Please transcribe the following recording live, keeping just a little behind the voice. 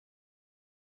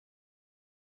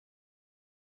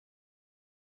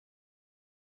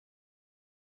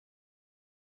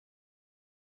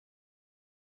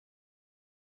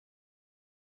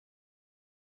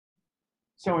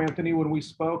So Anthony, when we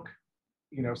spoke,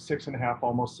 6.5,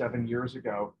 almost 7 years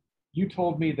ago, you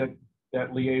told me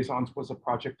that Liaisons was a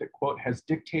project that, quote, has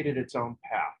dictated its own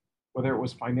path. Whether it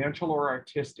was financial or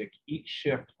artistic, each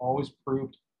shift always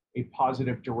proved a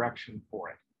positive direction for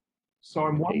it. So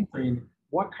I'm Right. wondering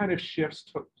what kind of shifts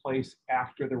took place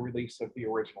after the release of the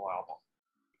original album?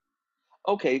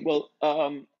 Okay, well,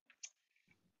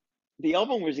 the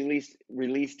album was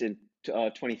released in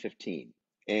 2015,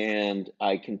 and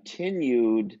I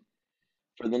continued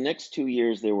for the next 2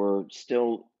 years. There were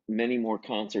still many more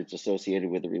concerts associated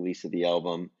with the release of the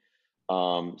album.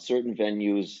 Certain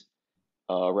venues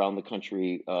around the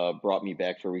country brought me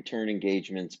back for return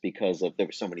engagements because of there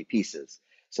were so many pieces.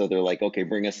 So they're like, okay,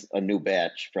 bring us a new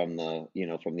batch from the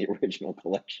original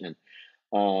collection,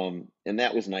 and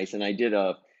that was nice. And I did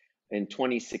in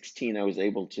 2016, I was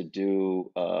able to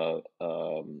do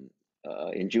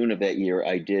in June of that year,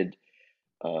 I did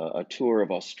a tour of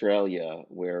Australia,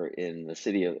 where in the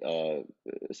city of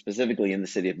specifically in the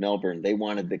city of Melbourne, they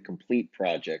wanted the complete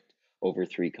project over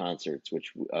 3 concerts,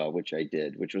 which I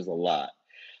did, which was a lot.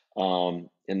 And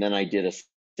then I did a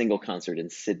single concert in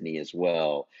Sydney as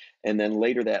well. And then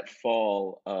later that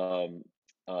fall,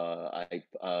 I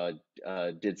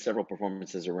did several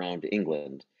performances around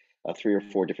England, 3 or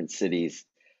 4 different cities,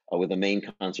 with the main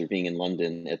concert being in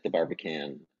London at the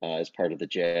Barbican as part of the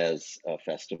jazz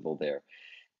festival there.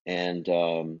 And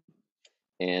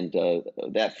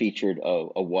that featured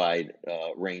a wide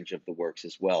range of the works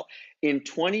as well. In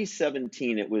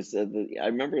 2017, it was I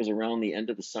remember it was around the end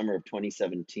of the summer of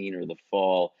 2017 or the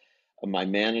fall. My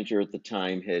manager at the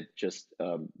time had just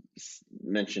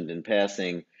mentioned in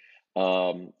passing,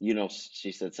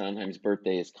 she said Sondheim's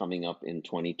birthday is coming up in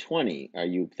 2020.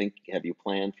 Have you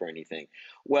planned for anything?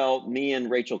 Well, me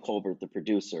and Rachel Colbert, the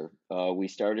producer, we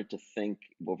started to think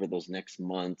over those next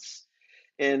months,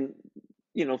 and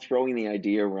throwing the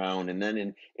idea around. And then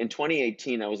in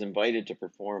 2018, I was invited to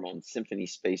perform on Symphony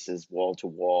Space's Wall to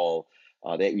Wall.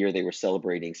 That year, they were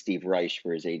celebrating Steve Reich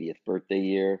for his 80th birthday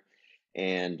year.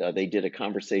 And they did a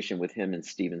conversation with him and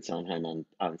Stephen Sondheim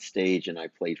on stage, and I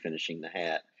played Finishing the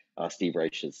Hat, Steve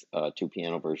Reich's 2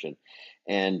 piano version.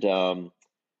 And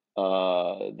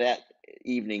that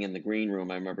evening in the green room,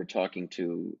 I remember talking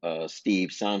to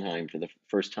Steve Sondheim for the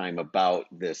first time about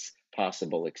this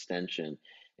possible extension.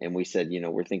 And we said,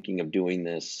 we're thinking of doing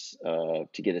this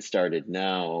to get it started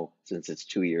now, since it's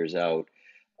 2 years out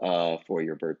for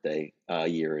your birthday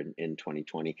year in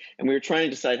 2020. And we were trying to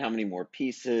decide how many more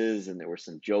pieces, and there were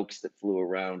some jokes that flew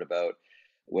around about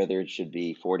whether it should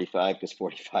be 45, because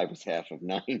 45 was half of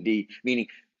 90, meaning,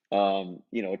 a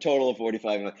total of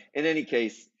 45. In any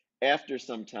case, after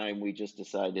some time, we just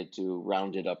decided to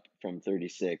round it up from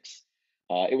 36.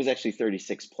 It was actually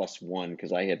 36 plus 1,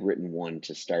 because I had written one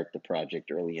to start the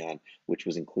project early on, which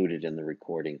was included in the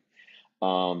recording.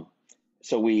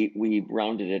 So we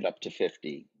rounded it up to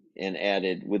 50 and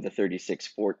added, with the 36,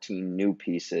 14 new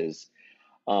pieces.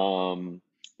 And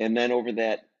then over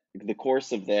the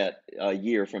course of that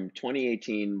year, from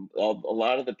 2018, a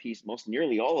lot of the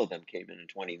nearly all of them came in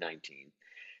 2019.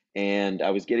 And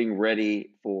I was getting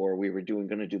ready we were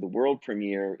going to do the world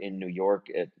premiere in New York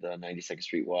at the 92nd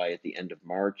Street Y at the end of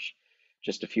March,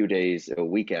 just a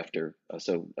week after,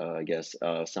 I guess,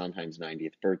 Sondheim's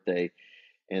 90th birthday.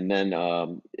 And then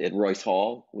at Royce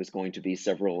Hall it was going to be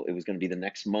the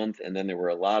next month. And then there were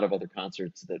a lot of other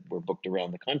concerts that were booked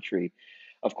around the country.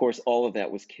 Of course, all of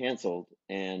that was canceled,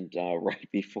 and right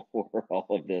before all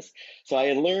of this. So I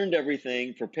had learned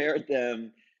everything, prepared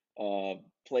them,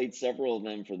 played several of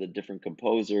them for the different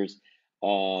composers.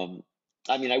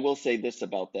 I will say this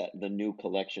about the new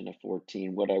collection of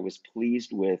 14. What I was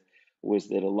pleased with was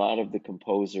that a lot of the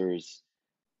composers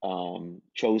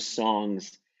chose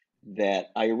songs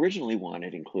that I originally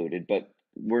wanted included, but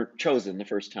were chosen the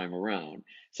first time around.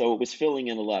 So it was filling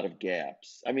in a lot of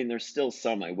gaps. There's still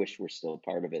some I wish were still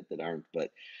part of it that aren't,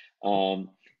 but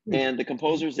and the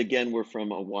composers, again, were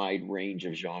from a wide range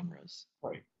of genres.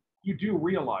 Right. You do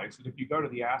realize that if you go to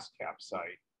the ASCAP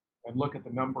site and look at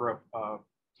the number of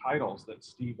titles that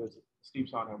Steve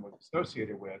Sondheim was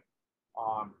associated with,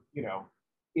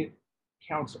 it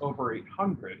counts over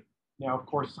 800. Now, of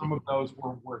course, some of those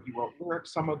were where he wrote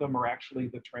lyrics. Some of them are actually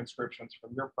the transcriptions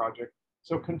from your project.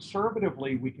 So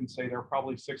conservatively, we can say there are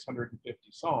probably 650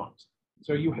 songs.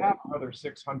 So you have another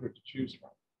 600 to choose from.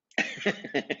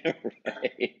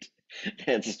 Right.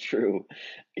 That's true.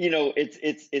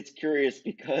 It's curious,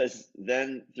 because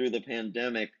then through the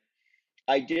pandemic,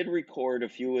 I did record a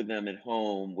few of them at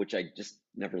home, which I just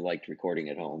never liked recording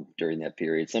at home during that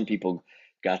period. Some people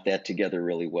got that together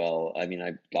really well. I mean,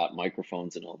 I got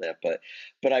microphones and all that, but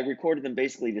I recorded them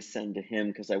basically to send to him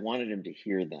because I wanted him to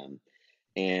hear them.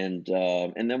 And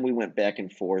then we went back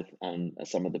and forth on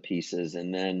some of the pieces,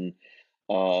 and then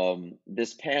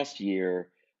this past year,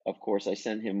 of course, I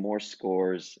sent him more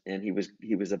scores, and he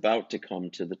was about to come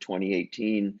to the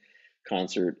 2018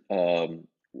 concert,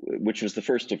 which was the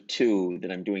first of two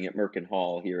that I'm doing at Merkin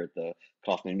Hall here at the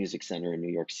Kaufman Music Center in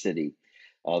New York City.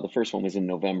 The first one was in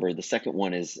November. The second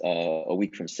one is a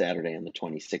week from Saturday on the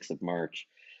 26th of March.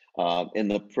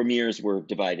 And the premieres were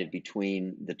divided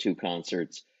between the two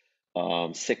concerts,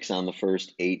 6 on the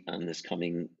first, 8 on this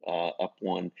coming up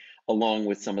one, along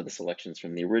with some of the selections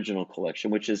from the original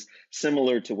collection, which is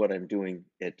similar to what I'm doing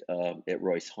at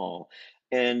Royce Hall.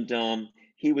 And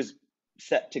he was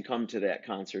set to come to that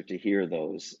concert to hear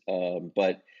those,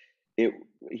 but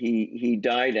he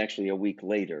died actually a week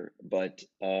later. But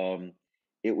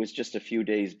it was just a few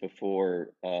days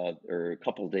before, or a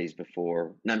couple of days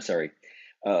before. No, I'm sorry,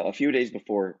 a few days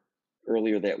before.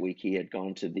 Earlier that week, he had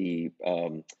gone to the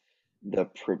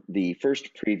first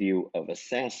preview of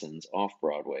Assassins off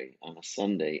Broadway on a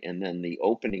Sunday, and then the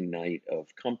opening night of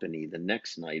Company the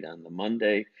next night on the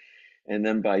Monday. And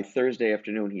then by Thursday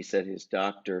afternoon, he said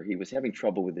he was having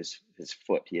trouble with his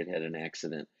foot. He had had an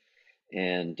accident,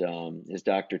 and his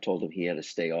doctor told him he had to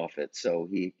stay off it. So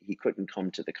he couldn't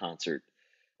come to the concert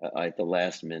at the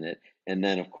last minute. And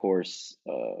then, of course,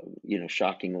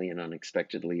 shockingly and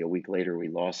unexpectedly, a week later, we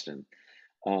lost him.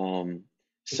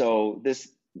 So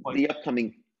the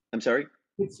upcoming, I'm sorry?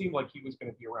 It seemed like he was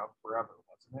going to be around forever,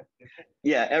 wasn't it?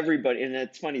 Yeah, everybody, and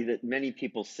it's funny that many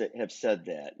people have said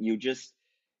that.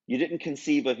 You didn't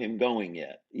conceive of him going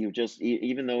yet.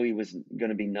 Even though he was going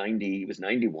to be 90, he was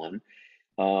 91.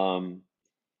 And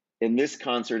this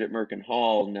concert at Merkin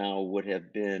Hall now would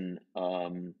have been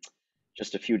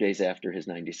just a few days after his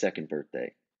 92nd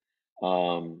birthday.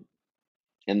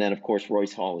 And then, of course,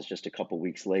 Royce Hall is just a couple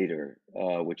weeks later,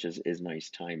 which is nice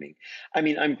timing. I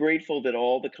mean, I'm grateful that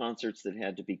all the concerts that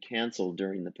had to be canceled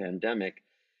during the pandemic,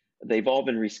 they've all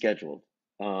been rescheduled,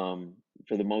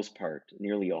 for the most part,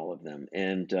 nearly all of them.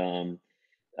 And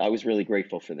I was really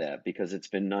grateful for that because it's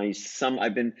been nice.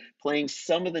 I've been playing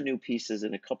some of the new pieces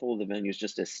in a couple of the venues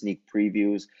just as sneak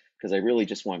previews because I really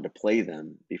just wanted to play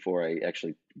them before I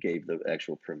actually gave the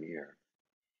actual premiere.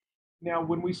 Now,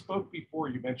 when we spoke before,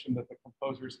 you mentioned that the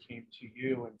composers came to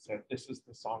you and said, "This is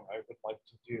the song I would like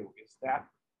to do." Is that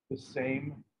the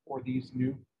same for these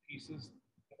new pieces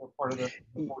that are part of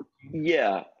the 14?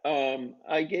 Yeah,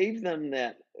 I gave them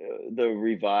the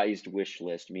revised wish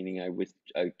list, meaning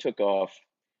I took off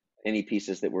any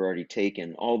pieces that were already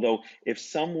taken. Although if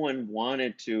someone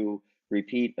wanted to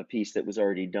repeat a piece that was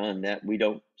already done, that we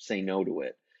don't say no to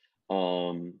it.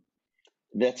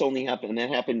 That's only happened, and that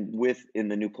happened in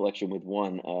the new collection with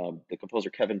one. The composer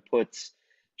Kevin Putz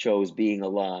chose "Being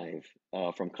Alive"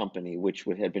 from Company, which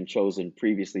had been chosen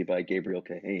previously by Gabriel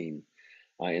Kahane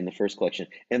in the first collection,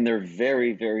 and they're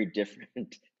very, very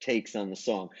different takes on the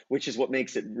song, which is what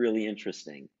makes it really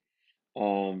interesting.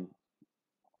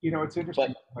 It's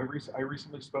interesting. But I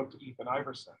recently spoke to Ethan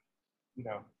Iverson,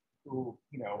 who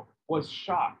was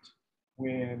shocked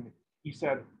when he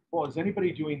said, "Well, is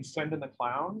anybody doing Send in the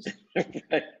Clowns?"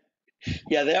 right.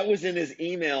 Yeah, that was in his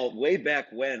email way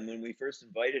back when we first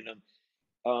invited him.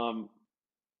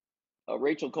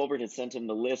 Rachel Colbert had sent him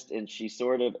the list, and she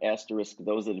sort of asterisked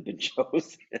those that had been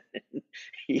chosen.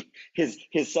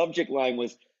 His subject line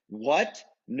was, "What?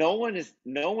 No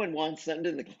one wants Send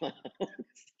in the Clowns."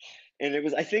 And it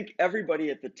was, I think everybody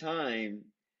at the time,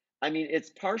 I mean, it's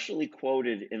partially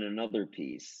quoted in another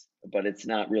piece, but it's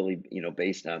not really,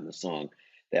 based on the song,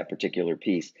 that particular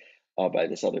piece by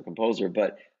this other composer.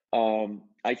 But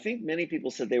I think many people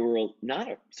said they were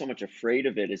not so much afraid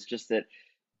of it. It's just that,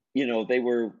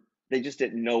 they just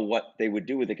didn't know what they would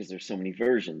do with it because there's so many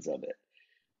versions of it.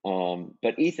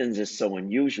 But Ethan's is so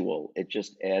unusual; it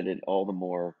just added all the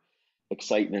more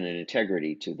excitement and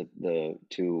integrity to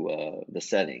the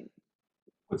setting.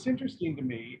 What's interesting to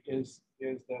me is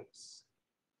that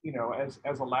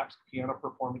as a lapsed piano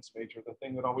performance major, the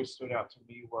thing that always stood out to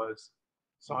me was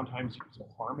Sondheim's use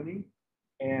of harmony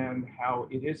and how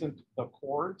it isn't the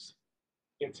chords,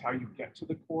 it's how you get to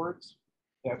the chords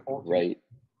that ultimately,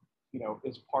 Right.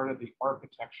 is part of the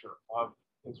architecture of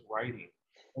his writing.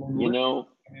 And You know,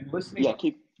 in listening yeah,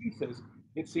 to pieces,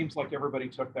 it seems like everybody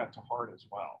took that to heart as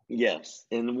well. yes.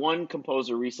 And one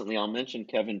composer recently, I'll mention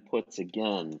Kevin Putz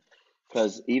again,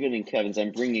 because even in Kevin's,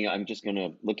 I'm just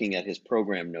looking at his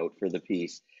program note for the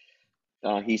piece.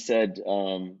 He said,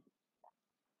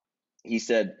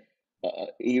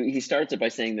 he starts it by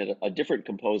saying that a different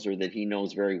composer that he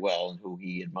knows very well and who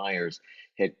he admires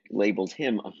had labeled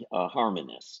him a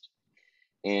harmonist.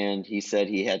 And he said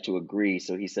he had to agree.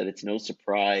 So he said it's no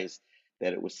surprise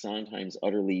that it was Sondheim's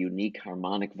utterly unique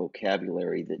harmonic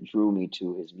vocabulary that drew me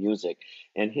to his music.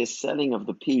 And his setting of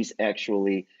the piece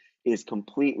actually is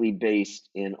completely based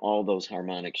in all those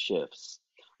harmonic shifts,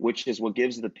 which is what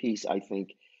gives the piece, I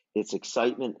think, its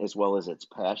excitement as well as its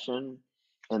passion.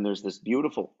 And there's this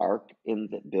beautiful arc in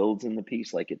that builds in the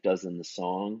piece, like it does in the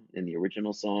song, in the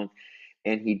original song.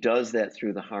 And he does that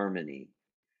through the harmony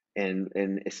and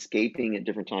escaping at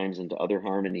different times into other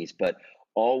harmonies, but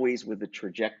always with the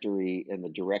trajectory and the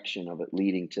direction of it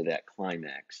leading to that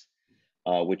climax,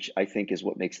 which I think is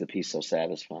what makes the piece so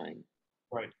satisfying.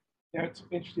 Right. Yeah, it's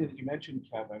interesting that you mentioned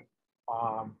Kevin,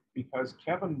 because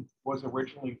Kevin was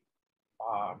originally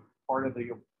part of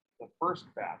the first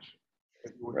batch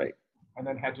that you were doing, Right, and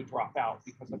then had to drop out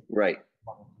because of right.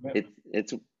 commitment.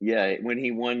 It's yeah. When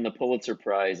he won the Pulitzer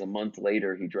Prize a month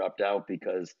later, he dropped out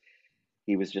because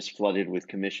he was just flooded with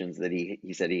commissions that he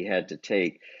said he had to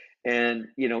take. And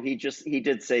he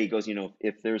did say, he goes,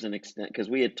 if there's an extent, because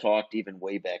we had talked even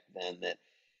way back then that,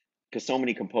 because so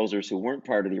many composers who weren't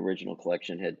part of the original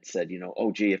collection had said,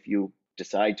 oh gee, if you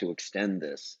decide to extend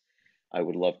this, I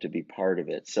would love to be part of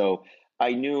it. So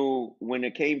I knew when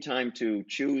it came time to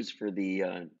choose for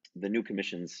the new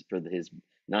commissions for his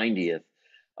 90th,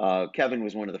 Kevin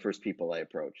was one of the first people I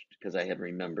approached because I had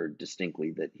remembered distinctly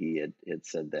that he had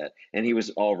said that, and he was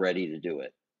all ready to do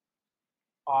it.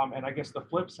 And I guess the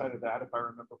flip side of that, if I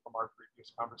remember from our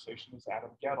previous conversation, is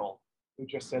Adam Gettle, who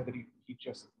just said that he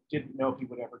just didn't know if he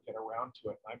would ever get around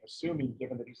to it. And I'm assuming,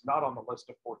 given that he's not on the list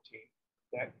of 14,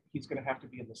 that he's going to have to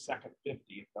be in the second 50,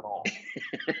 if at all.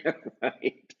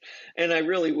 Right. And I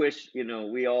really wish,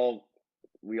 we all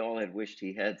had wished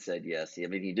he had said yes. I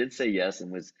mean, he did say yes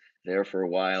and was there for a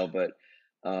while, but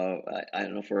I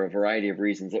don't know, for a variety of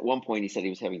reasons. At one point, he said he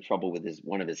was having trouble with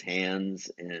one of his hands,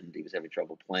 and he was having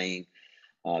trouble playing.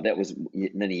 That was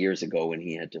many years ago when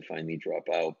he had to finally drop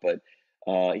out. But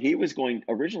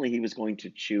originally he was going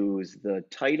to choose the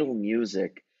title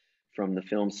music from the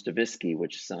film Stavisky,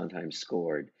 which Sondheim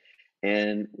scored.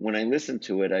 And when I listened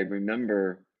to it, I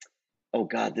remember, oh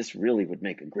God, this really would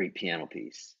make a great piano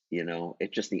piece.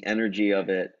 It just the energy of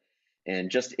it,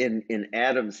 and just in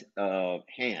Adam's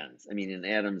hands. I mean, in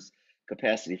Adam's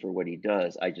capacity for what he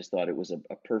does, I just thought it was a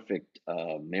perfect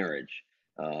marriage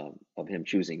of him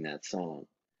choosing that song,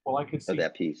 Well, of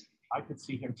that piece. I could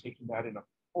see him taking that in a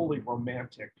fully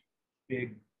romantic,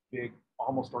 big, big,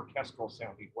 almost orchestral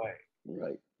sounding way.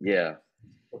 Right. Yeah.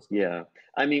 Yeah.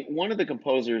 I mean, one of the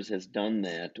composers has done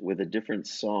that with a different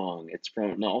song. It's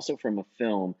also from a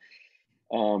film.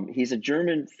 He's a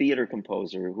German theater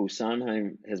composer who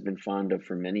Sondheim has been fond of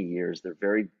for many years. They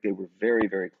were very,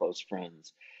 very close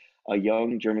friends. A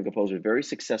young German composer, very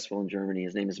successful in Germany.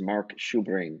 His name is Mark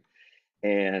Schubring,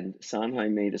 and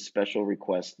Sondheim made a special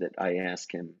request that I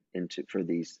ask him for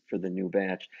the new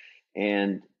batch,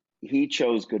 and he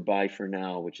chose "Goodbye for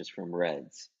Now," which is from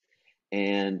Reds,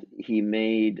 and he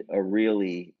made a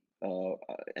really.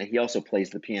 He also plays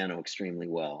the piano extremely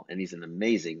well, and he's an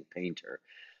amazing painter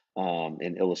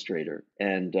and illustrator.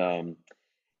 And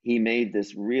he made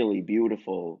this really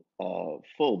beautiful,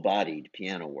 full-bodied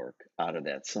piano work out of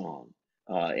that song.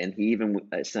 And he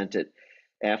even sent it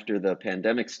after the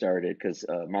pandemic started because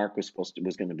Mark was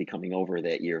going to be coming over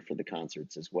that year for the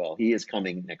concerts as well. He is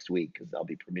coming next week because I'll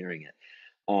be premiering it.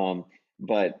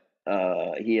 But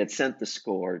he had sent the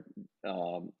score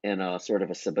and a sort of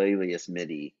a Sibelius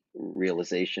MIDI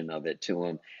realization of it to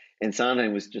him, and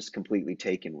Sondheim was just completely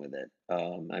taken with it.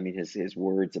 I mean, his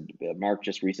words. Mark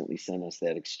just recently sent us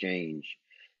that exchange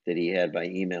that he had by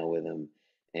email with him,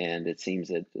 and it seems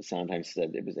that Sondheim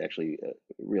said it was actually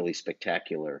really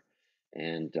spectacular.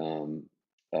 And and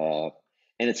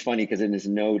it's funny because in his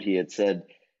note he had said,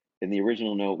 in the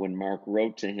original note, when Mark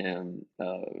wrote to him,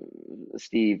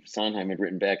 Steve Sondheim had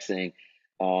written back saying,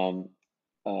 um,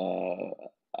 uh,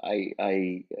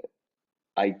 I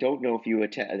I don't know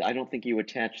if I don't think you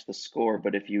attached the score,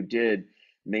 but if you did,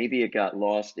 maybe it got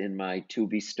lost in my to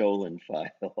be stolen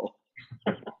file."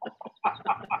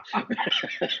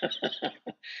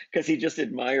 Because he just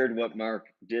admired what Mark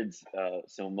did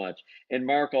so much. And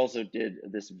Mark also did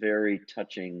this very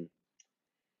touching.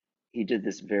 He did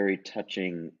this very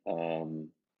touching uh,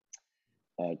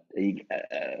 uh,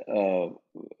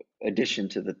 addition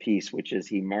to the piece, which is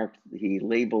he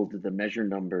labeled the measure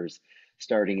numbers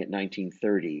starting at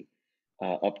 1930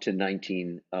 up to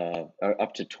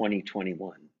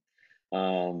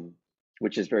 2021,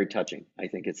 which is very touching. I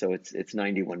think it's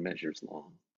 91 measures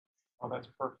long. Oh, that's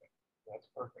perfect. That's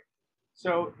perfect.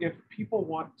 So if people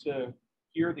want to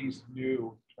hear these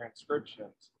new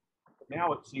transcriptions,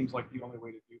 now it seems like the only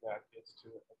way to do that is to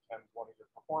attend one of your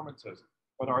performances.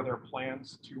 But are there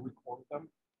plans to record them?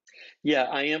 Yeah,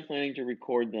 I am planning to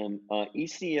record them.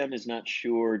 ECM is not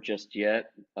sure just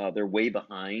yet. They're way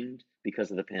behind because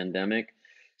of the pandemic.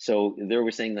 So they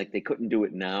were saying like they couldn't do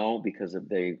it now because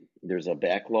there's a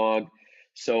backlog.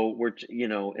 So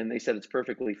and they said it's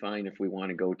perfectly fine if we want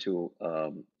to go to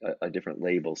a different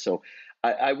label. So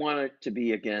I want it to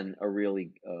be again a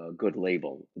really good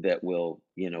label that will,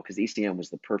 because ECM was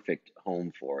the perfect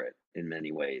home for it in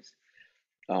many ways.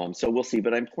 So we'll see,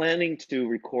 but I'm planning to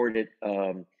record it.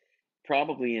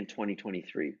 Probably in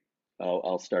 2023,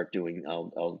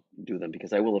 I'll do them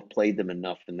because I will have played them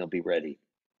enough and they'll be ready.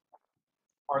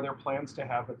 Are there plans to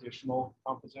have additional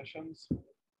compositions?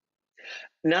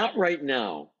 Not right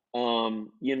now.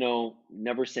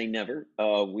 Never say never.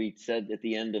 We said at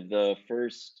the end of the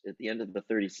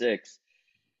 36,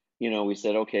 we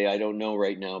said, okay, I don't know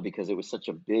right now because it was such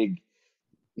a big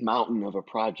mountain of a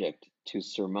project to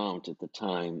surmount at the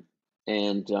time.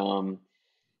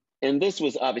 And this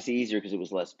was obviously easier because it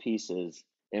was less pieces,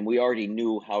 and we already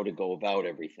knew how to go about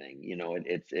everything.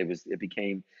 It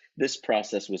became, this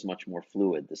process was much more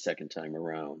fluid the second time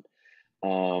around,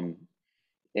 um,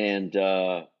 and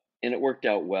it worked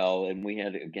out well. And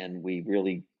we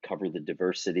really covered the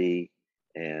diversity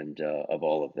and of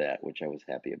all of that, which I was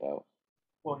happy about.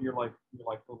 Well, you're like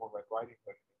Little Red Riding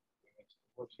Hood into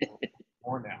the woods a little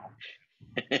more now.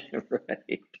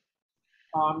 Right.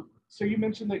 So you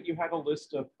mentioned that you had a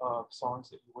list of songs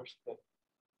that you wish that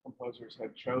composers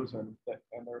had chosen,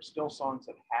 and there are still songs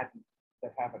that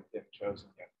haven't been chosen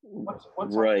yet.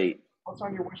 Right. What's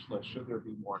on your wish list? Should there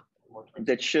be more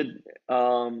That should,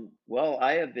 well,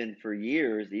 I have been for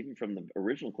years, even from the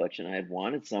original collection, I had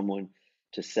wanted someone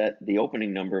to set the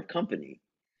opening number of Company,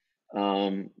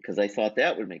 because I thought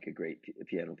that would make a great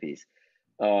piano piece.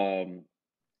 Um,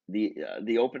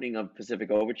 the opening of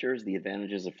Pacific Overtures, The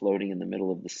Advantages of Floating in the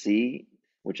Middle of the Sea,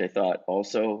 which I thought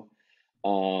also,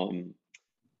 um,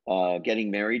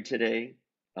 Getting Married Today,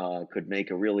 could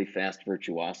make a really fast,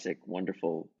 virtuosic,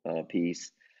 wonderful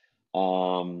piece.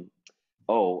 Um,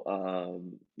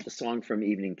 the song from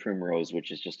Evening Primrose,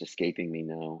 which is just escaping me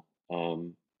now.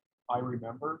 I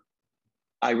remember.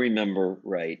 I remember,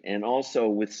 right. And also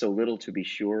with So Little to Be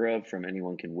Sure of from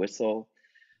Anyone Can Whistle.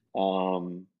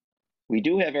 Um, we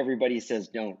do have Everybody Says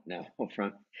Don't now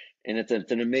from, and it's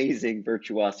an amazing,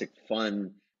 virtuosic,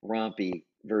 fun, rompy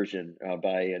version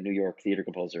by a New York theater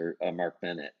composer, Mark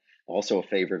Bennett, also a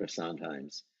favorite of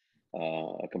Sondheim's,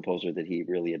 a composer that he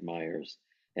really admires.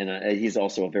 And he's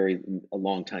also a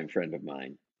longtime friend of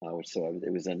mine.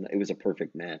 It was a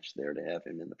perfect match there to have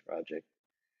him in the project.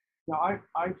 Now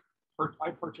I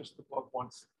purchased the book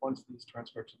once these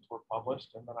transcriptions were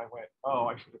published, and then I went, oh,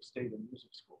 I should have stayed in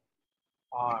music school.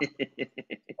 Uh,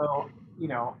 so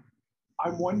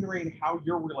I'm wondering how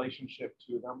your relationship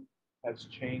to them has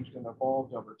changed and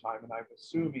evolved over time, and I'm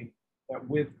assuming that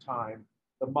with time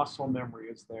the muscle memory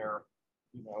is there,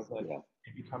 that Yeah.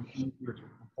 it becomes easier to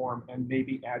perform and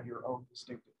maybe add your own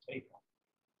distinctive take on.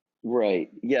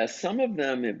 Right. Yeah, some of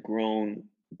them have grown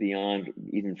beyond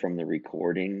even from the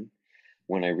recording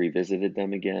when I revisited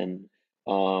them again.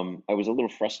 I was a little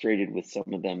frustrated with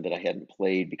some of them that I hadn't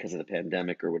played because of the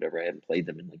pandemic or whatever. I hadn't played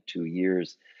them in like 2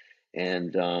 years.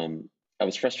 And I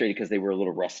was frustrated because they were a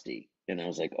little rusty. And I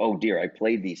was like, oh dear, I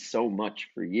played these so much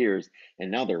for years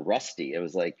and now they're rusty. It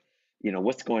was like,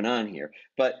 what's going on here?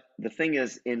 But the thing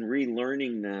is, in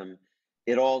relearning them,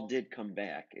 it all did come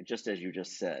back, just as you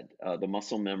just said, the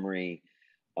muscle memory.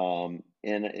 And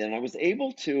I was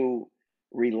able to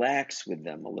relax with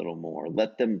them a little more,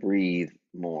 let them breathe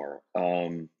more.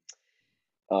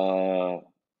 Uh,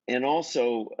 and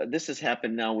also, this has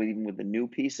happened now even with the new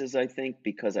pieces, I think,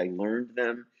 because I learned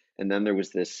them. And then there was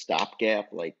this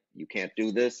stopgap, like, you can't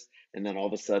do this. And then all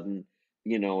of a sudden,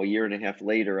 a year and a half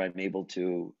later, I'm able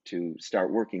to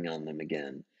start working on them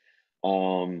again.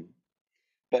 Um,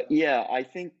 but yeah, I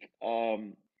think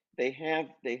they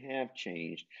have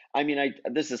changed. I mean,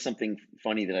 this is something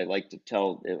funny that I like to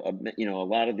tell. A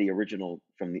lot of the original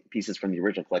from the pieces from the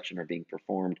original collection are being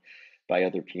performed by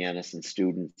other pianists and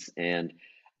students, and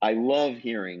I love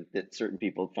hearing that certain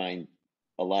people find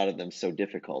a lot of them so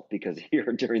difficult because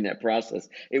here during that process,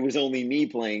 it was only me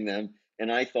playing them,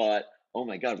 and I thought, oh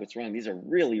my God, what's wrong? These are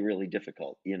really, really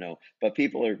difficult, But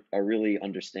people are really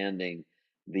understanding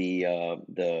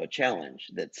the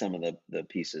challenge that some of the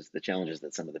pieces, the challenges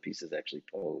that some of the pieces actually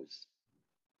pose.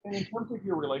 And in terms of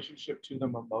your relationship to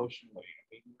them emotionally, I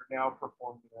mean, you're now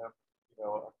performing them,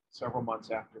 several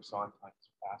months after Sondheim's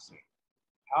passing.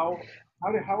 How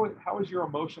how has your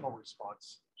emotional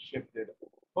response shifted,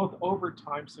 both over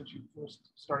time since you first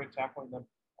started tackling them,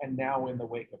 and now in the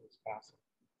wake of his passing?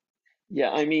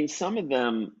 Yeah, I mean, some of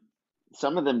them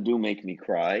do make me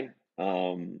cry.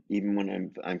 Even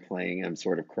when I'm playing, I'm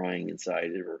sort of crying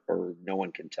inside, or no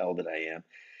one can tell that I am.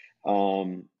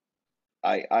 Um,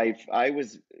 I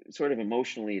was sort of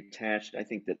emotionally attached. I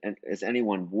think that, as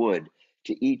anyone would,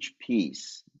 to each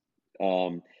piece,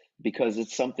 um, because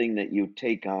it's something that you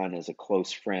take on as a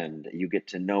close friend. You get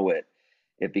to know it.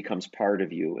 It becomes part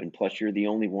of you, and plus, you're the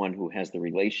only one who has the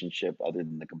relationship, other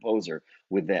than the composer,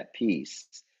 with that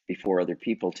piece before other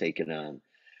people take it on.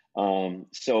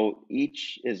 So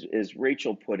each, as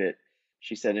Rachel put it,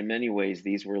 she said, in many ways,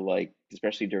 these were like,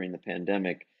 especially during the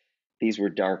pandemic, these were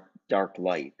dark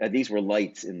light. These were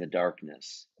lights in the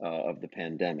darkness of the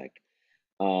pandemic.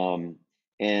 Um,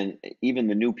 and even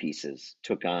the new pieces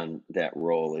took on that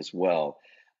role as well.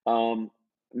 Um,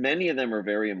 Many of them are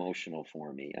very emotional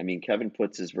for me. I mean, Kevin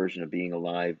puts his version of Being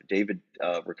Alive, David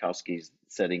Rakowski's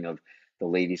setting of The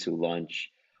Ladies Who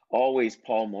Lunch, always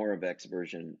Paul Moravec's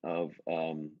version of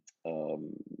um,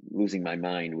 Losing My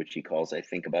Mind, which he calls I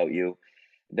Think About You.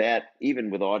 That,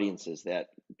 even with audiences, that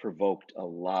provoked a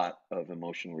lot of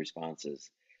emotional responses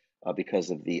because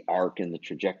of the arc and the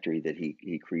trajectory that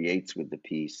he creates with the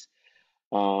piece.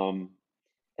 Um,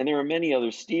 and there are many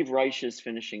others. Steve Reich's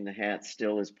Finishing the Hat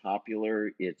still is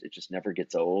popular. It just never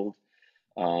gets old.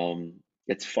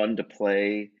 It's fun to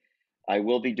play. I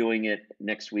will be doing it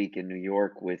next week in New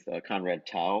York with Conrad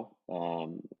Tao,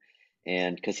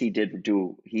 and because he did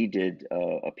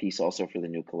a piece also for the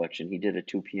new collection. He did a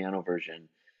two piano version,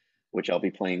 which I'll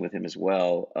be playing with him as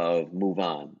well, of Move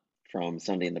On from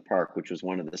Sunday in the Park, which was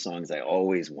one of the songs I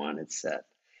always wanted set.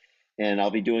 And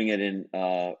I'll be doing it in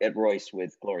at Royce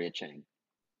with Gloria Chang,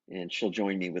 and she'll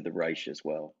join me with the Reich as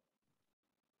well.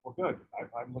 Well, good.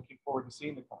 I'm looking forward to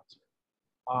seeing the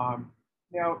concert.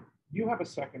 Now, you have a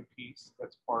second piece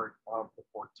that's part of the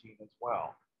 14 as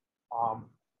well. Um,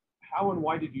 how and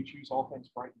why did you choose All Things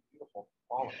Bright and Beautiful to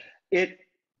follow? It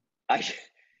I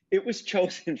it was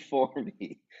chosen for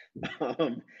me.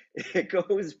 It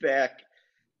goes back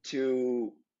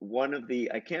to one of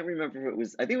the, I can't remember if it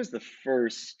was, I think it was the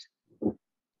first,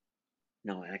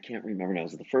 no, I can't remember now. It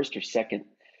was the first or second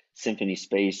Symphony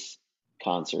Space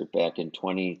concert back in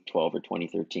 2012 or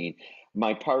 2013.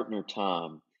 My partner,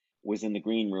 Tom, was in the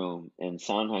green room and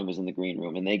Sondheim was in the green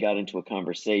room, and they got into a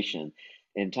conversation.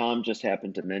 And Tom just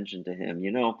happened to mention to him,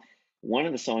 one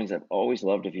of the songs I've always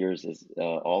loved of yours is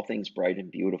All Things Bright and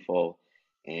Beautiful.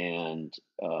 And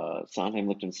Sondheim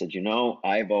looked and said,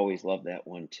 I've always loved that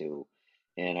one too.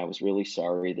 And I was really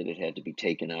sorry that it had to be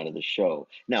taken out of the show.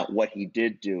 Now, what he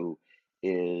did do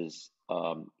is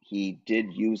he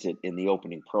did use it in the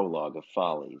opening prologue of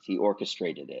Follies. He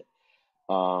orchestrated it.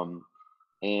 Um,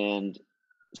 and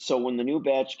so when the new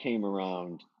batch came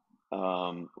around,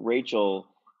 Rachel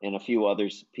and a few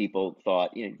others people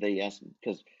thought, they asked,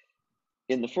 because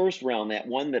in the first round, that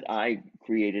one that I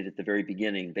created at the very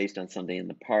beginning, based on Sunday in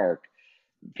the Park,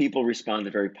 people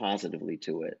responded very positively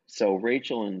to it. So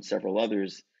Rachel and several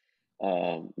others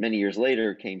many years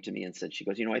later came to me and said, she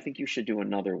goes, I think you should do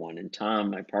another one. And Tom,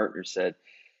 my partner, said,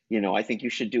 I think you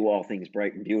should do All Things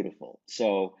Bright and Beautiful.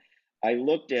 So I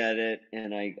looked at it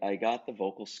and I got the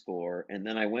vocal score. And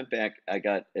then I went back, I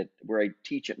got it where I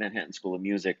teach at Manhattan School of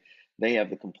Music. They have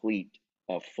the complete,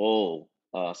 full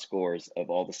scores of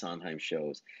all the Sondheim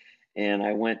shows. And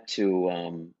I went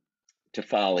to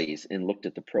Follies and looked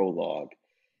at the prologue.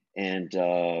 And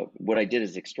what I did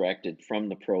is extracted from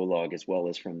the prologue as well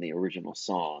as from the original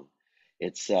song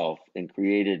itself and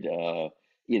created,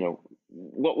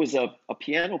 what was a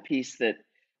piano piece that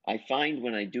I find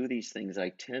when I do these things, I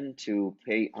tend to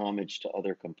pay homage to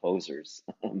other composers.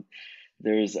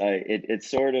 It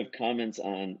sort of comments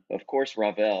on, of course,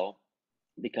 Ravel,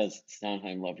 because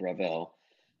Sondheim loved Ravel,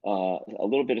 a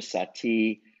little bit of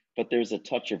Satie, but there's a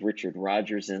touch of Richard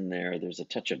Rodgers in there. There's a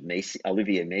touch of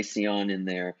Olivier Messiaen in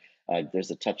there.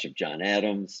 There's a touch of John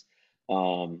Adams.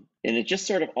 And it just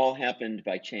sort of all happened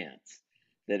by chance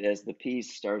that as the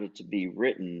piece started to be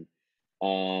written,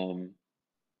 um,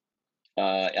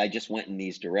 I just went in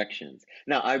these directions.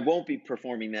 Now, I won't be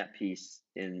performing that piece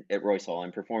at Royce Hall.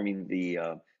 I'm performing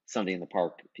the Sunday in the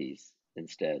Park piece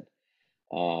instead.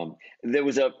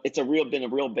 It's been a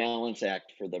real balance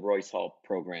act for the Royce Hall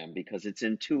program because it's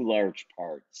in two large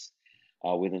parts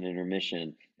with an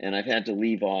intermission, and I've had to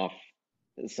leave off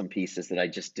some pieces that I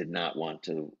just did not want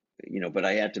to, but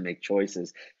I had to make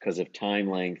choices because of time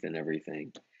length and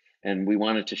everything. And we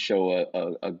wanted to show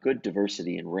a good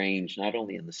diversity and range, not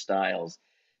only in the styles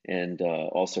and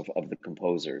also of the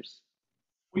composers.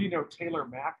 Well, Taylor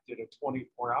Mack did a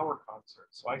 24-hour concert,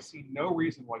 so I see no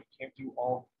reason why you can't do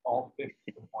all 50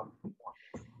 in one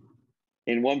performance.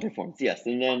 In one performance, yes,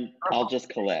 and then I'll just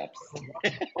collapse.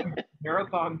 One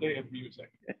marathon day of music.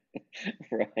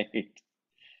 Right,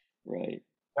 right.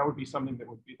 That would be something that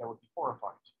would be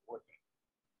horrifying to work.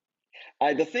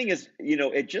 The thing is,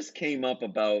 it just came up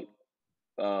about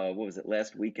what was it,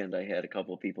 last weekend? I had a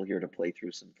couple of people here to play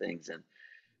through some things, and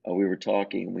we were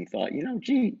talking, and we thought,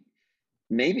 gee,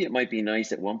 maybe it might be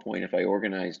nice at one point if I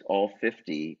organized all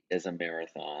 50 as a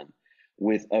marathon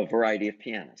with a variety of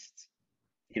pianists,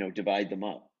 divide them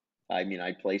up. I mean,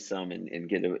 I'd play some and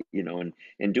get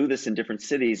and do this in different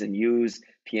cities and use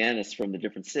pianists from the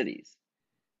different cities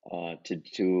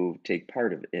to take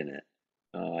part in it.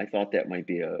 I thought that might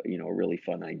be a really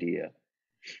fun idea.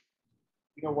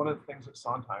 One of the things that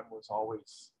Sondheim was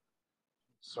always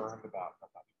concerned about, I'm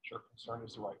not even sure concern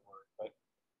is the right word,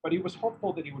 but he was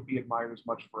hopeful that he would be admired as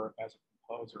much as a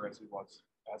composer as he was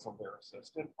as a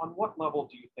lyricist. And on what level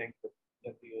do you think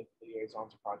that the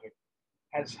Liaisons Project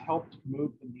has helped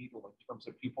move the needle in terms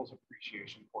of people's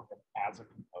appreciation for him as a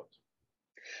composer?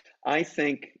 I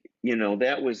think,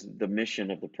 that was the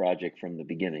mission of the project from the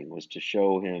beginning, was to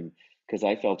show him, because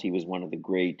I felt he was one of the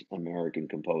great American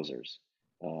composers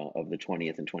of the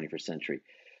 20th and 21st century.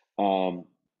 Um,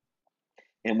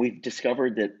 and we've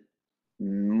discovered that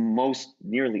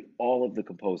nearly all of the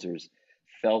composers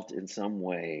felt in some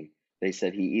way, they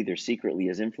said he either secretly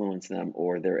has influenced them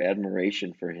or their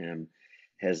admiration for him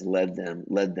has led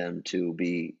them to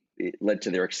be, it led to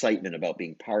their excitement about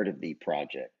being part of the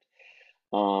project.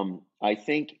 I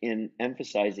think in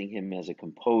emphasizing him as a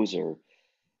composer,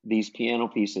 these piano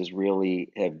pieces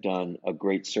really have done a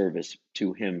great service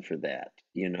to him for that.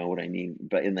 You know what I mean?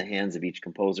 But in the hands of each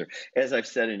composer, as I've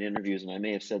said in interviews, and I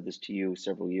may have said this to you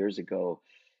several years ago,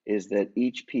 is that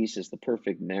each piece is the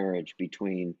perfect marriage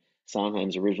between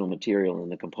Sondheim's original material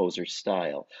and the composer's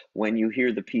style. When you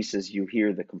hear the pieces, you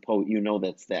hear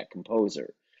that's that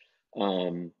composer.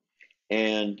 Um,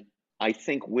 and I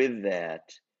think with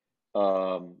that,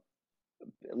 um,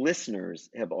 listeners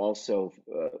have also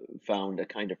found a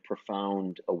kind of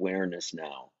profound awareness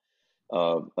now,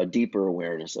 a deeper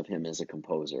awareness of him as a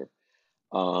composer.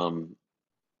 Um,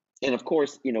 and of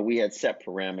course, we had set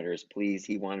parameters. Please,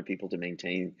 he wanted people to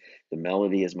maintain the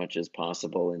melody as much as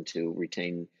possible and to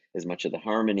retain as much of the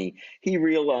harmony. He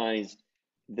realized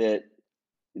that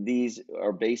these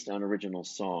are based on original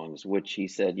songs, which he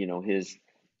said,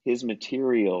 his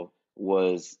material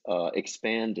was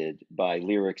expanded by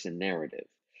lyrics and narrative.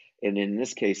 And in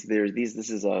this case, this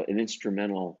is an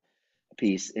instrumental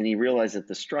piece, and he realized that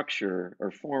the structure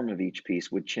or form of each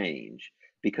piece would change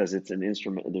because it's an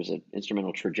instrument. There's an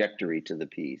instrumental trajectory to the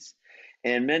piece,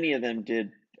 and many of them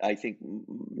did. I think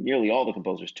nearly all the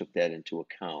composers took that into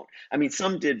account. I mean,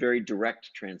 some did very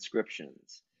direct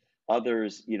transcriptions.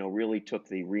 Others, really took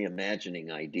the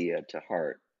reimagining idea to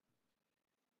heart.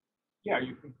 Yeah,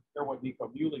 you can compare what Nico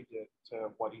Muhly did to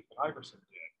what Ethan Iverson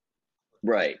did.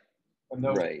 Right, And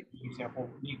those, right, for example,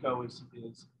 Nico is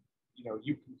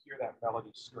you can hear that melody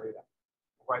straight up,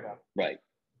 right out. right,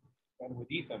 And with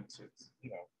Ethan's, it's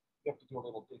you have to do a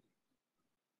little digging.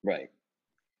 right.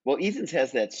 Well, Ethan's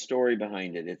has that story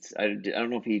behind it. I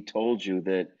don't know if he told you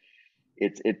that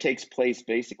it takes place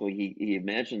basically. He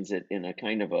imagines it in a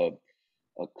kind of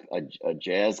a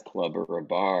jazz club or a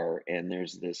bar, and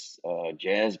there's this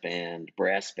jazz band,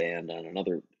 brass band on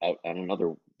another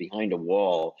behind a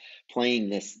wall playing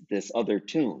this other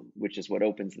tune, which is what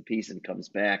opens the piece and comes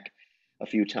back a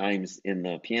few times in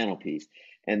the piano piece.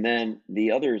 And then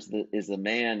the other is the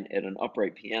man at an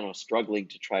upright piano struggling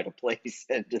to try to play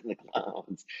Send in the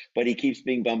Clowns, but he keeps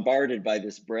being bombarded by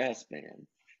this brass band.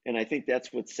 And I think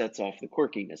that's what sets off the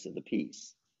quirkiness of the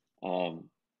piece.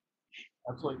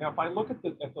 Absolutely. Now, if I look at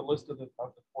the list of the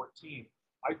 14,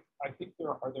 I think there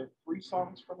 3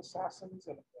 songs from Assassins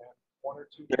and one or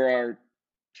two. There are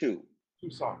two. 2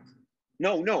 songs.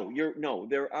 No.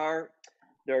 There are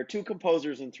 2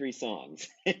 composers and 3 songs.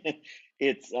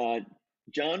 It's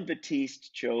John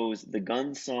Batiste chose the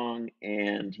gun song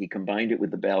and he combined it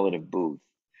with the Ballad of Booth.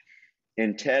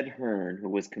 And Ted Hearn, who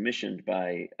was commissioned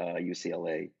by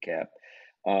UCLA Cap,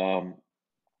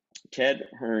 Ted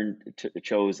Hearn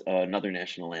chose another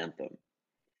national anthem.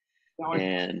 Now,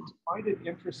 I find it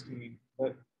interesting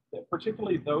that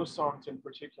particularly those songs in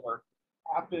particular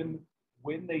happened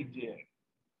when they did.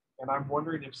 And I'm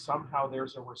wondering if somehow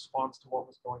there's a response to what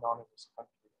was going on in this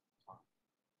country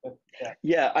at the time.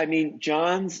 Yeah, I mean,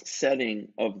 John's setting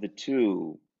of the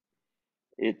 2,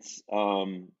 it's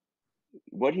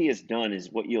what he has done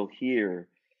is what you'll hear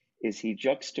is he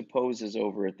juxtaposes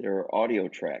over it. There are audio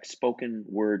tracks, spoken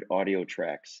word audio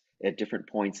tracks at different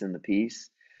points in the piece.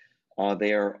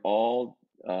 They are all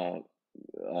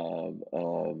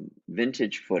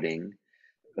vintage footage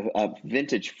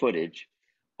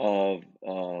of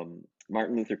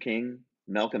Martin Luther King,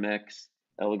 Malcolm X,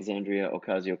 Alexandria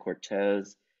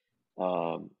Ocasio-Cortez,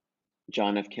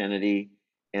 John F. Kennedy,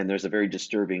 and there's a very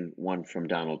disturbing one from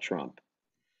Donald Trump,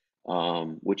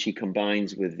 which he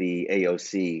combines with the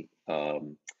AOC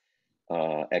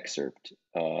excerpt.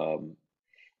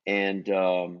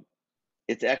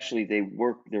 It's actually,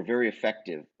 they're very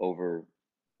effective over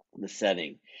the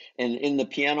setting. And in the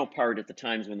piano part, at the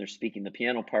times when they're speaking, the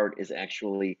piano part is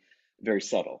actually very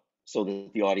subtle so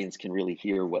that the audience can really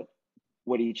hear what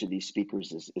each of these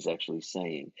speakers is actually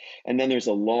saying. And then there's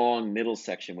a long middle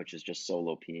section, which is just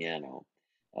solo piano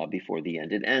before the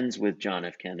end. It ends with John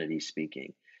F. Kennedy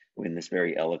speaking in this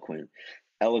very eloquent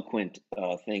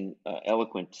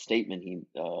statement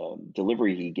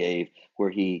delivery he gave, where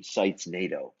he cites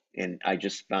NATO. And I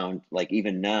just found, like,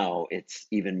 even now, it's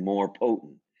even more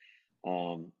potent,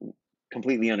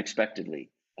 completely unexpectedly,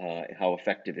 how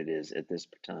effective it is at this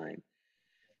time.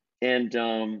 And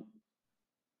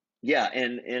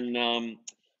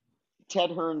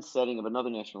Ted Hearn's setting of another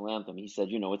national anthem, he said,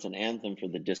 it's an anthem for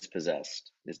the dispossessed,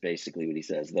 is basically what he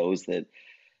says. Those that,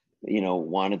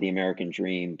 wanted the American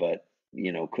dream, but,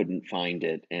 couldn't find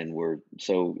it, and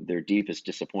so their deepest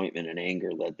disappointment and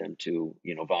anger led them to,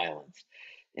 violence.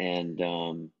 And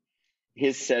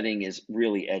his setting is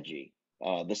really edgy.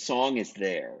 The song is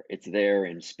there. It's there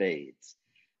in spades.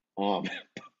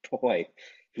 Boy,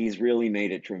 he's really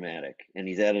made it dramatic, and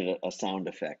he's added a sound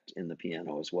effect in the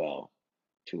piano as well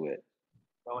to it.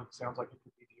 Well, it sounds like it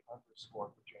could be the underscore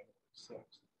for January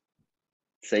 6th.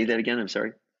 Say that again, I'm sorry?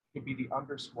 It could be the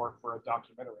underscore for a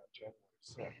documentary on January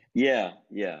 6th.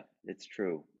 Yeah, it's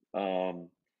true.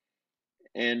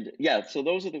 And yeah, so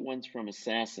those are the ones from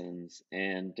Assassins,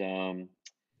 and I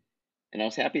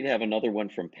was happy to have another one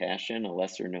from Passion, a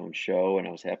lesser known show, and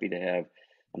I was happy to have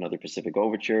another Pacific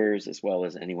Overtures, as well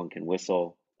as Anyone Can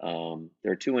Whistle.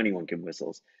 There are two Anyone Can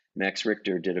Whistles. Max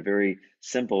Richter did a very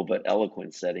simple but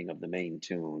eloquent setting of the main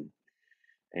tune.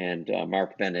 And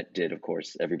Mark Bennett did, of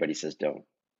course, Everybody Says Don't.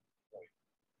 Right.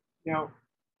 Now,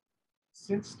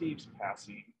 since Steve's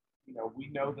passing, we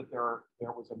know that there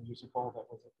was a musical that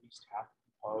was at least half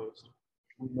composed.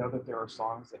 We know that there are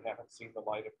songs that haven't seen the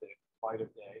light of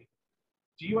day.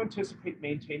 Do you anticipate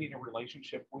maintaining a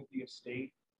relationship with the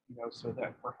estate, so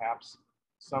that perhaps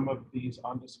some of these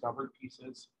undiscovered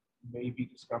pieces may be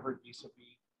discovered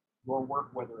vis-a-vis your work,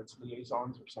 whether it's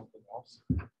liaisons or something else?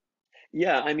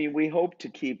 Yeah, I mean, we hope to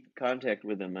keep contact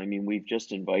with them. I mean, we've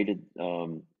just invited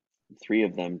three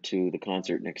of them to the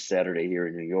concert next Saturday here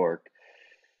in New York.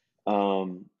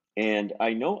 And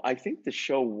I think the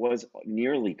show was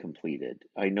nearly completed.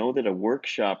 I know that a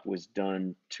workshop was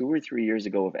done 2 or 3 years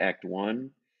ago of Act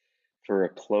One for a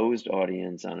closed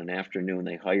audience on an afternoon.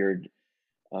 They hired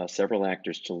several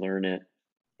actors to learn it,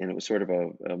 and it was sort of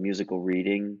a musical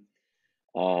reading.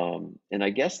 And I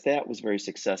guess that was very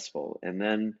successful. And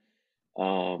then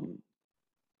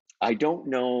I don't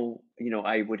know,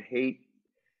 I would hate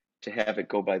to have it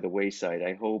go by the wayside.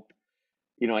 I hope,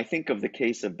 I think of the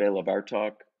case of Bela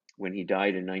Bartok when he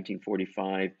died in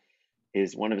 1945.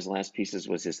 One of his last pieces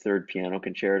was his third piano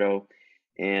concerto,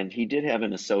 and he did have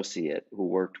an associate who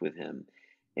worked with him.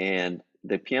 And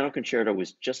the piano concerto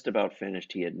was just about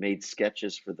finished. He had made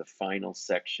sketches for the final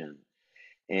section,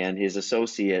 and his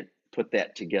associate put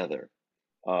that together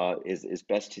as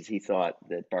best as he thought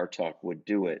that Bartok would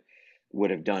do it, would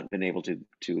have been able to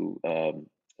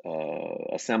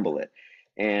assemble it.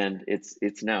 And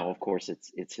it's now, of course,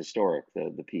 it's historic,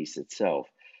 the piece itself.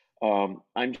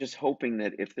 I'm just hoping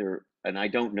that and I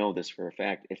don't know this for a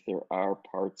fact, if there are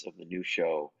parts of the new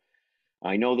show,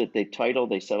 I know that the title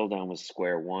they settled on was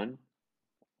Square One,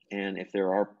 and if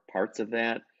there are parts of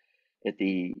that that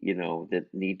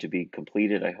need to be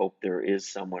completed, I hope there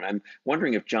is someone. I'm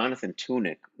wondering if Jonathan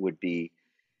Tunick would be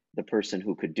the person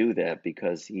who could do that,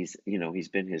 because he's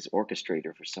been his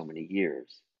orchestrator for so many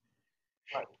years.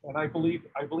 Right, and I believe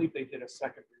they did a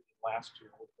second reading last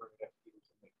year with Bernadette Peters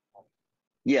and Nick Connell.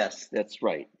 Yes, that's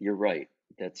right. You're right.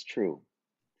 That's true.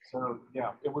 So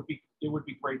yeah, it would be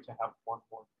great to have one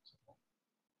more musical.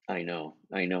 I know.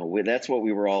 That's what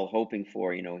we were all hoping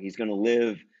for. He's going to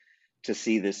live to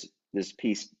see this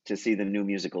piece, to see the new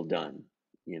musical done.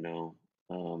 It's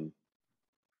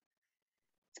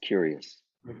curious.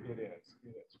 It is.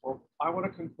 Well, I want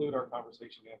to conclude our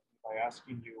conversation, Anthony, by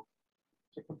asking you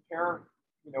to compare,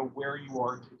 where you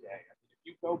are today. I mean, if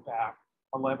you go back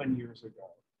 11 years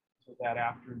ago to that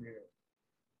afternoon,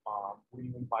 when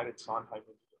you invited Sondheim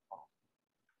into your home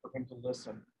for him to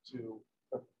listen to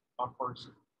the first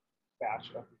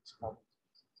batch of these albums,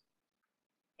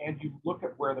 and you look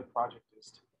at where the project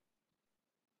is today,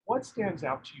 what stands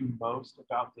out to you most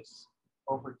about this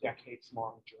over decades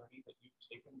long journey that you've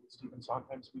taken with Stephen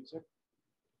Sondheim's music?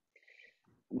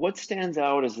 What stands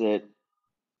out is that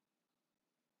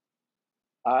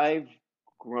I've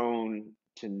grown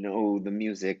to know the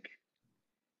music.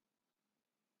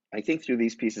 I think through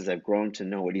these pieces, I've grown to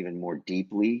know it even more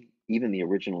deeply. Even the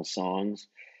original songs,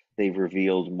 they've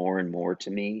revealed more and more to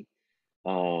me.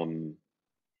 Um,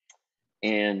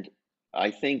 and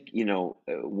I think,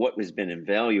 what has been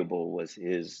invaluable was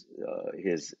his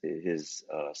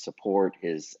support,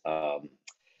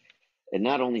 and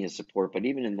not only his support, but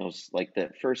even in those, like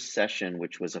that first session,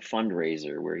 which was a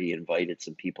fundraiser where he invited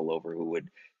some people over who would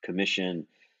commission,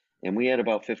 and we had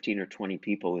about 15 or 20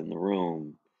 people in the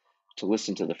room to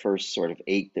listen to the first sort of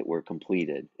 8 that were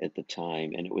completed at the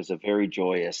time. And it was a very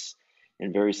joyous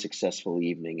and very successful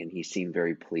evening. And he seemed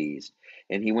very pleased.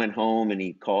 And he went home and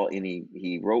he called and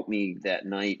he wrote me that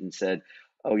night and said,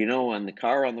 "Oh, on the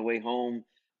car on the way home,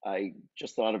 I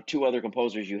just thought of 2 other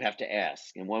composers you have to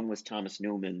ask." And one was Thomas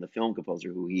Newman, the film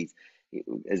composer, who he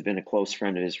has been a close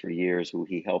friend of his for years, who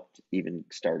he helped even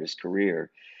start his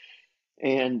career.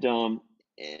 And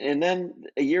then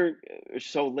a year or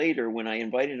so later, when I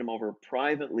invited him over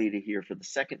privately to hear for the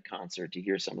second concert, to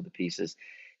hear some of the pieces,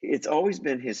 it's always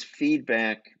been his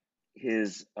feedback,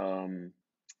 his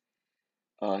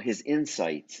his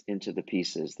insights into the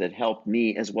pieces that helped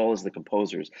me as well as the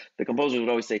composers. The composers would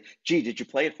always say, "Gee, did you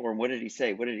play it for him? What did he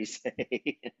say? What did he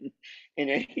say?" and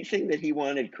anything that he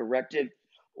wanted corrected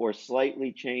or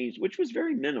slightly changed, which was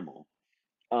very minimal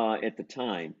at the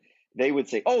time, they would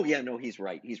say, "Oh yeah, no, he's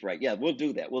right. He's right. Yeah, we'll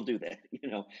do that. We'll do that."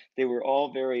 They were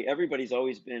all everybody's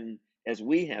always been, as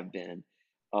we have been.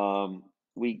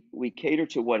 We cater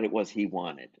to what it was he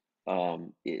wanted,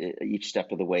 each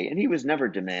step of the way, and he was never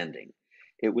demanding.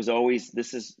 It was always,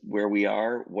 "This is where we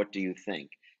are. What do you think?"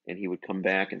 And he would come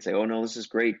back and say, "Oh no, this is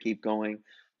great. Keep going."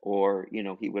 Or,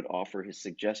 he would offer his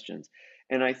suggestions.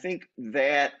 And I think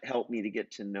that helped me to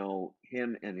get to know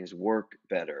him and his work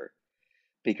better,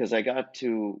 because I got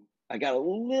a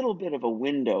little bit of a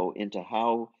window into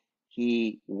how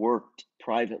he worked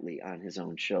privately on his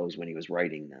own shows when he was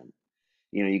writing them.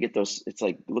 You get those, it's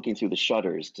like looking through the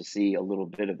shutters to see a little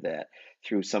bit of that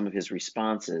through some of his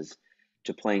responses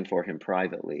to playing for him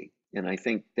privately. And I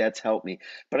think that's helped me.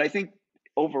 But I think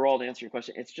overall, to answer your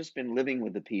question, it's just been living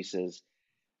with the pieces.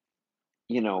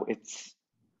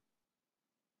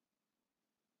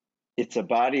 It's a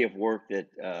body of work that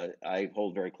I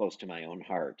hold very close to my own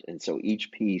heart. And so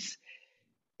each piece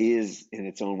is, in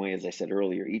its own way, as I said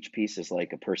earlier, each piece is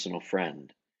like a personal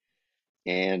friend.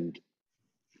 And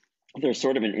there's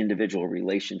sort of an individual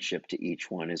relationship to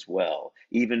each one as well,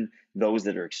 even those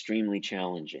that are extremely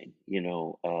challenging,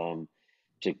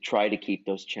 to try to keep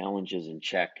those challenges in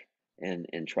check,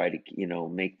 and try to,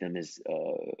 make them as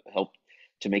help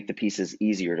to make the pieces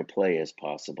easier to play as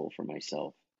possible for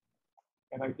myself.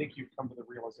 And I think you've come to the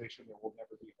realization there will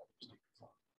never be another Stephen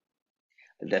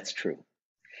Sondheim. That's true.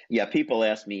 Yeah, people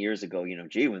asked me years ago,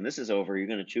 "Gee, when this is over, you're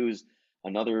going to choose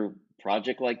another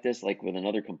project like this, like with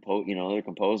another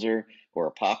composer or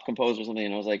a pop composer or something?"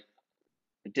 And I was like,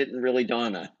 it didn't really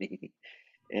dawn on me.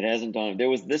 It hasn't dawned.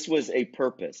 This was a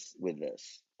purpose with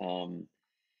this.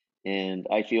 And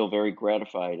I feel very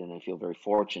gratified and I feel very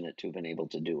fortunate to have been able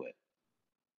to do it.